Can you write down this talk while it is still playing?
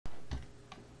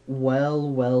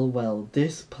Well.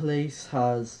 This place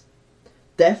has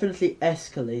definitely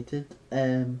escalated.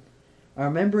 I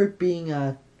remember it being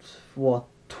at what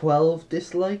 12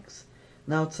 dislikes.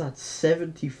 Now it's at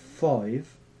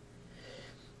 75.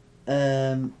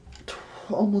 Almost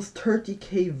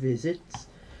 30k visits.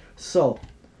 So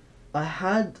I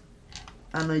had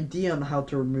an idea on how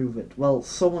to remove it. Well,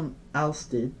 someone else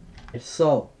did.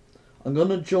 So I'm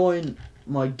gonna join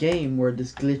my game where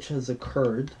this glitch has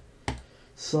occurred.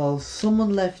 So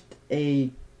someone left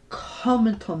a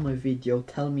comment on my video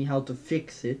telling me how to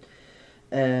fix it.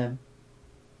 I'm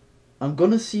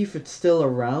gonna see if it's still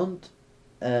around.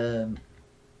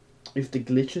 If the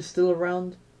glitch is still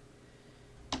around.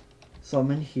 So I'm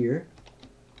in here.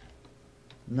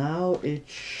 Now it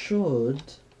should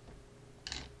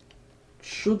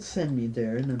send me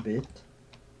there in a bit.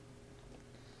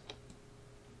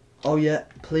 Oh yeah,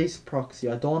 place Proxy.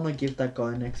 I don't want to give that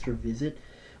guy an extra visit,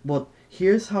 but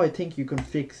here's how I think you can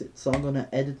fix it. So I'm gonna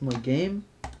edit my game.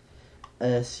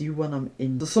 See when I'm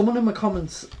in. So someone in my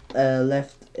comments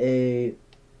left a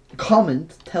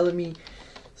comment telling me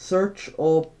search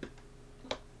up.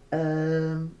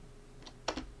 I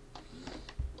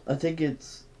think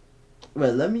it's.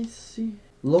 Well, let me see.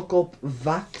 Look up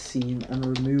vaccine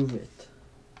and remove it.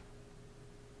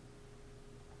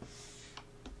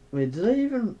 Wait, did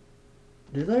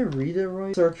I read it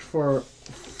right? Search for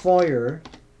fire.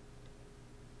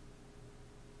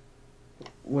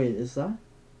 Wait, is that?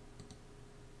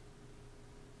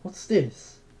 What's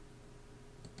this?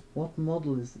 What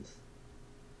model is this?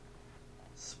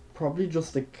 It's probably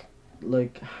just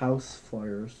like house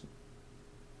fires.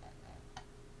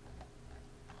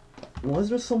 Why is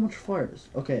there so much fires?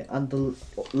 Okay, and the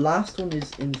last one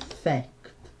is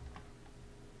infect.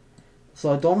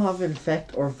 So I don't have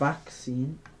infect or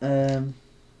vaccine. I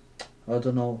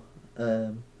don't know.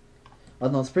 I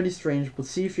don't know, it's pretty strange, but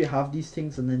see if you have these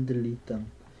things and then delete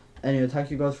them. Anyway,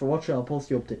 thank you guys for watching. I'll post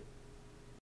the update.